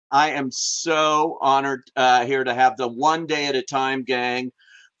I am so honored here to have the One Day at a Time gang.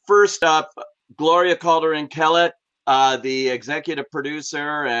 First up, Gloria Calderon-Kellett, the executive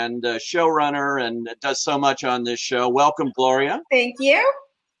producer and showrunner, and does so much on this show. Welcome, Gloria. Thank you.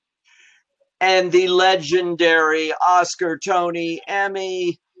 And the legendary Oscar, Tony,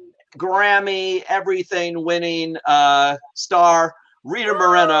 Emmy, Grammy, everything winning star, Rita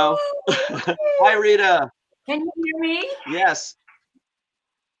Moreno. Hi, Rita. Can you hear me? Yes.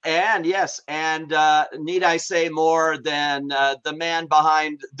 And need I say more than the man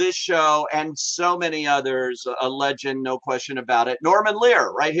behind this show and so many others, a legend, no question about it, Norman Lear,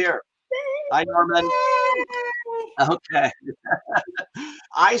 right here. Hi, Norman. Okay.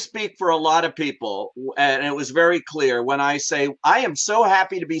 I speak for a lot of people, and it was very clear when I say I am so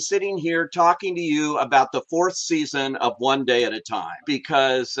happy to be sitting here talking to you about the fourth season of One Day at a Time,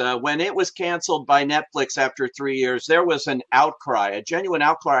 because when it was canceled by Netflix after 3 years, there was an outcry, a genuine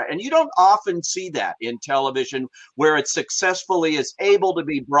outcry, and you don't often see that in television where it successfully is able to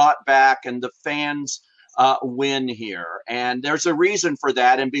be brought back and the fans win here. And there's a reason for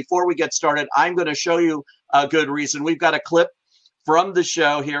that. And before we get started, I'm going to show you a good reason. We've got a clip from the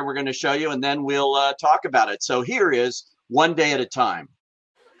show here we're going to show you, and then we'll talk about it. So here is One Day at a Time.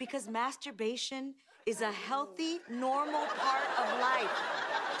 Because masturbation is a healthy, normal part of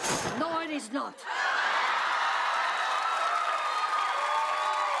life. No, it is not.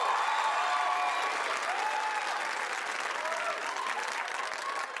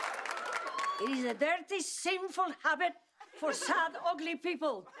 It is a dirty, sinful habit for sad, ugly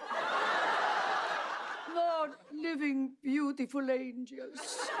people. Not living, beautiful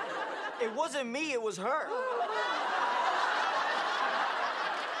angels. It wasn't me, it was her.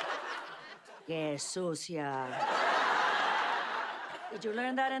 Que sucia. Did you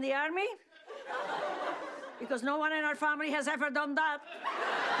learn that in the army? Because no one in our family has ever done that.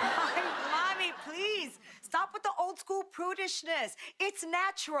 Mommy, please, stop with the old school prudishness. It's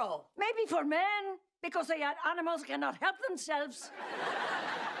natural. Maybe for men, because they are animals cannot help themselves.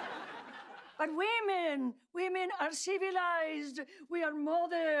 But women are civilized. We are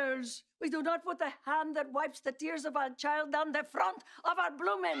mothers. We do not put the hand that wipes the tears of our child down the front of our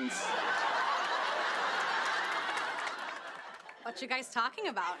bloomins. What you guys talking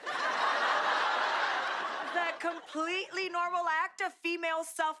about? The completely normal act of female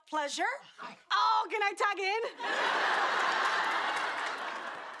self-pleasure. Oh, can I tag in?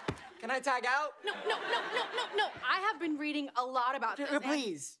 Can I tag out? No. I have been reading a lot about this.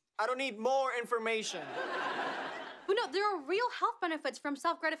 Please. I don't need more information. But no, there are real health benefits from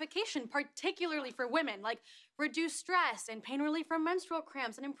self-gratification, particularly for women, like reduced stress and pain relief from menstrual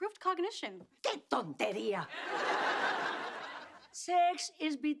cramps and improved cognition. ¡Qué tontería! Sex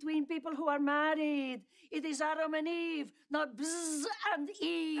is between people who are married. It is Adam and Eve, not Bzz and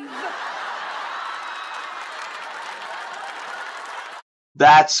Eve.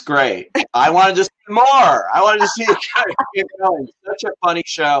 That's great. I wanted to see more. I wanted to see it keep going. Such a funny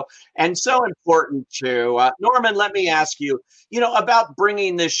show and so important too. Norman, let me ask you, about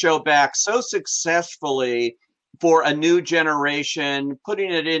bringing this show back so successfully for a new generation,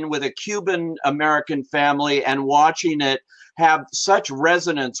 putting it in with a Cuban American family and watching it have such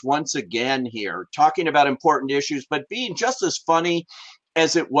resonance once again here, talking about important issues, but being just as funny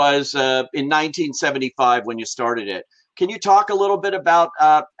as it was in 1975 when you started it. Can you talk a little bit about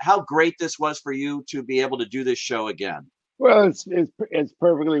how great this was for you to be able to do this show again? Well, it's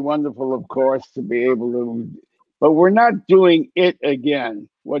perfectly wonderful, of course, to be able to, but we're not doing it again.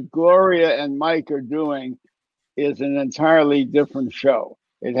 What Gloria and Mike are doing is an entirely different show.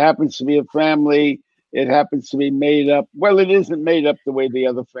 It happens to be a family. It happens to be made up. Well, it isn't made up the way the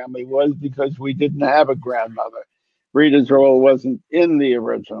other family was because we didn't have a grandmother. Rita's role wasn't in the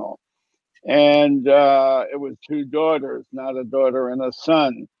original. And it was two daughters, not a daughter and a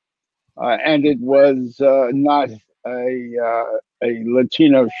son. And it was not a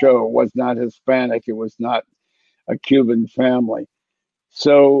Latino show. It was not Hispanic. It was not a Cuban family.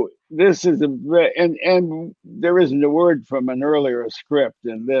 So this is and there isn't a word from an earlier script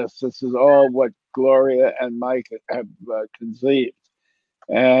in this. This is all what Gloria and Mike have conceived.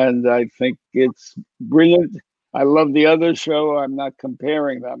 And I think it's brilliant. I love the other show. I'm not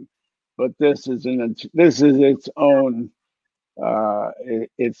comparing them. But this is its own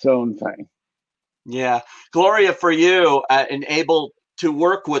thing. Yeah, Gloria, for you, and able to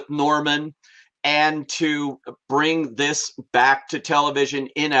work with Norman and to bring this back to television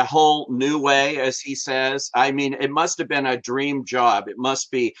in a whole new way, as he says. I mean, it must have been a dream job. It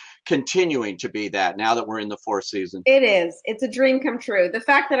must be continuing to be that now that we're in the fourth season. It is. It's a dream come true. The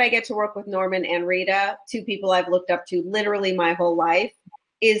fact that I get to work with Norman and Rita, two people I've looked up to literally my whole life,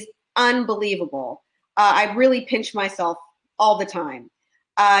 is unbelievable. I really pinch myself all the time.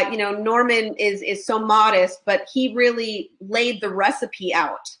 Norman is so modest, but he really laid the recipe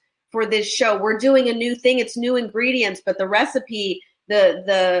out for this show. We're doing a new thing. It's new ingredients, but the recipe,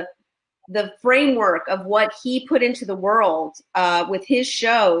 the framework of what he put into the world with his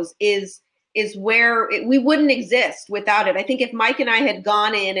shows is where we wouldn't exist without it. I think if Mike and I had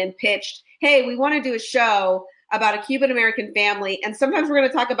gone in and pitched, hey, we want to do a show about a Cuban American family, and sometimes we're going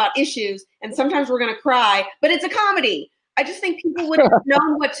to talk about issues, and sometimes we're going to cry, but it's a comedy. I just think people wouldn't have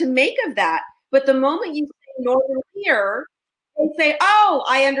known what to make of that. But the moment you say Norman Lear, they say, oh,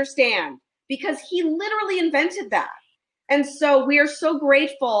 I understand, because he literally invented that. And so we are so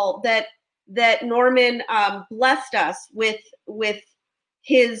grateful that Norman blessed us with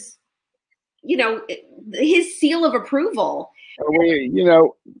his, his seal of approval.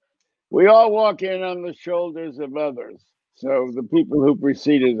 We all walk in on the shoulders of others. So the people who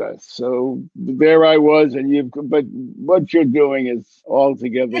preceded us. So there I was, but what you're doing is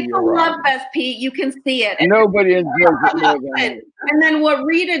altogether It's your a love own. fest, Pete. You can see it. Nobody enjoys it more than me. And then what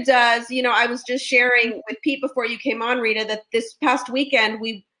Rita does, I was just sharing with Pete before you came on, Rita, that this past weekend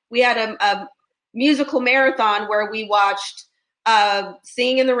we had a musical marathon where we watched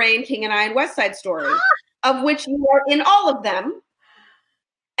Singing in the Rain, King and I, and West Side Story, of which you are in all of them,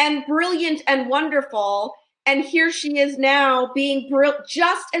 and brilliant and wonderful. And here she is now being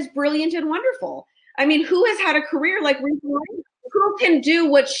just as brilliant and wonderful. I mean, who has had a career like Rita? Who can do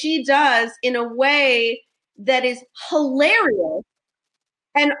what she does in a way that is hilarious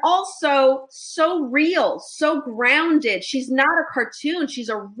and also so real, so grounded? She's not a cartoon. She's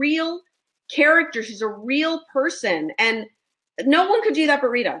a real character. She's a real person. And no one could do that but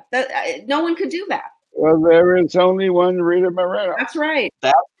Rita. No one could do that. Well, there is only one Rita Moreno. That's right.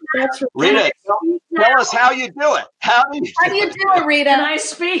 That's right. Rita, tell us how you do it. How do you do it, Rita? Can I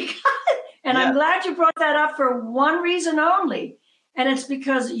speak? And Yeah. I'm glad you brought that up for one reason only. And it's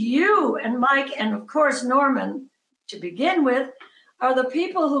because you and Mike and, of course, Norman, to begin with, are the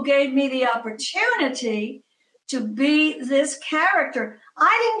people who gave me the opportunity to be this character.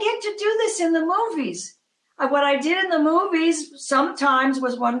 I didn't get to do this in the movies. What I did in the movies sometimes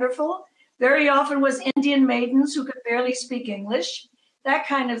was wonderful. Very often was Indian maidens who could barely speak English, that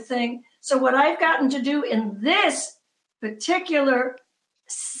kind of thing. So what I've gotten to do in this particular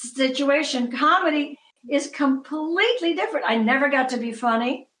situation, comedy, is completely different. I never got to be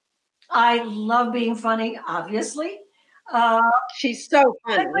funny. I love being funny, obviously. She's so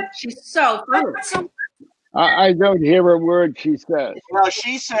funny. She's so funny. I don't hear a word she says. Well,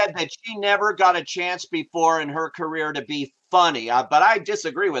 she said that she never got a chance before in her career to be funny. But I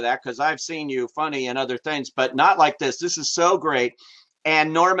disagree with that because I've seen you funny in other things, but not like this. This is so great.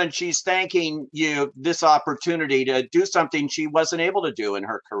 And Norman, she's thanking you this opportunity to do something she wasn't able to do in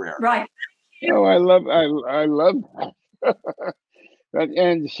her career. Right. Oh, I love that.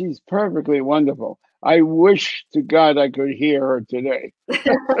 And she's perfectly wonderful. I wish to God I could hear her today.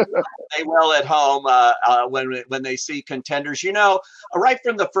 They will at home when they see Contenders. Right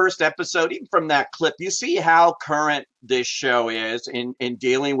from the first episode, even from that clip, you see how current this show is in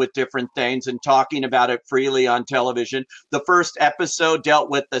dealing with different things and talking about it freely on television. The first episode dealt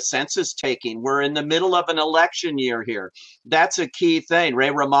with the census taking. We're in the middle of an election year here. That's a key thing.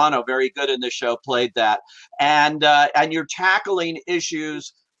 Ray Romano, very good in the show, played that. And you're tackling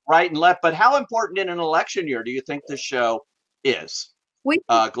issues right and left. But how important in an election year do you think this show is?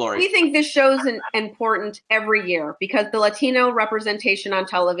 Gloria? We think this show's important every year because the Latino representation on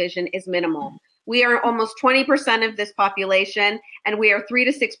television is minimal. We are almost 20% of this population, and we are 3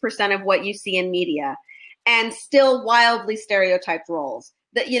 to 6% of what you see in media, and still wildly stereotyped roles.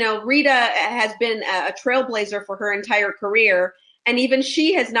 Rita has been a trailblazer for her entire career, and even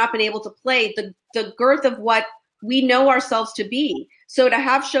she has not been able to play the girth of what we know ourselves to be. So to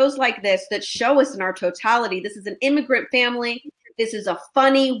have shows like this that show us in our totality, this is an immigrant family. This is a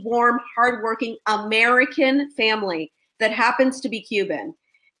funny, warm, hardworking American family that happens to be Cuban.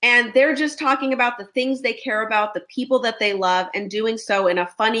 And they're just talking about the things they care about, the people that they love, and doing so in a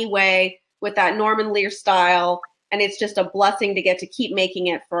funny way with that Norman Lear style. And it's just a blessing to get to keep making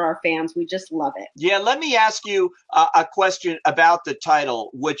it for our fans. We just love it. Yeah, let me ask you a question about the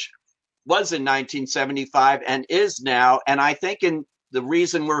title, which was in 1975 and is now. And I think the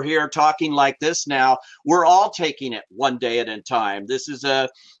reason we're here talking like this now, we're all taking it one day at a time. This is an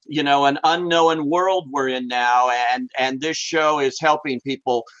unknown world we're in now, and this show is helping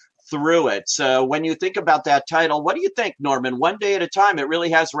people through it. So when you think about that title, what do you think, Norman? One day at a time, it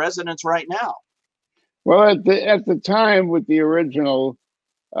really has resonance right now. Well, at the time with the original,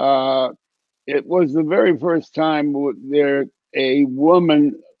 it was the very first time a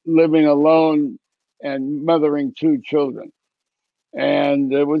woman living alone and mothering 2 children.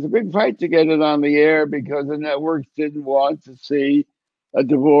 And it was a big fight to get it on the air because the networks didn't want to see a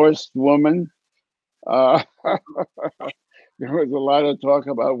divorced woman. There was a lot of talk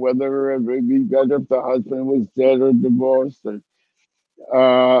about whether it would be better if the husband was dead or divorced. But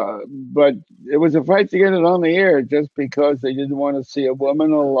it was a fight to get it on the air just because they didn't want to see a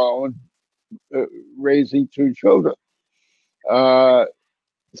woman alone raising 2 children.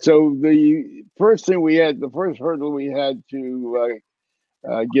 So the first thing we had, the first hurdle we had to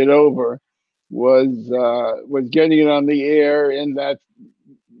get over was getting it on the air in that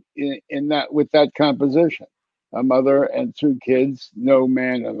with that composition, a mother and 2 kids, no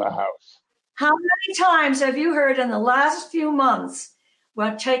man in the house. How many times have you heard in the last few months,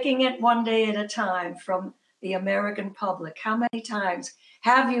 well, taking it one day at a time from the American public, how many times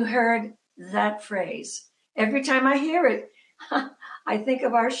have you heard that phrase? Every time I hear it, I think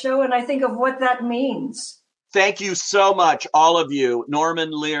of our show and I think of what that means. Thank you so much, all of you,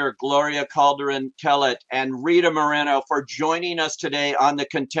 Norman Lear, Gloria Calderon Kellett, and Rita Moreno, for joining us today on The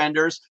Contenders.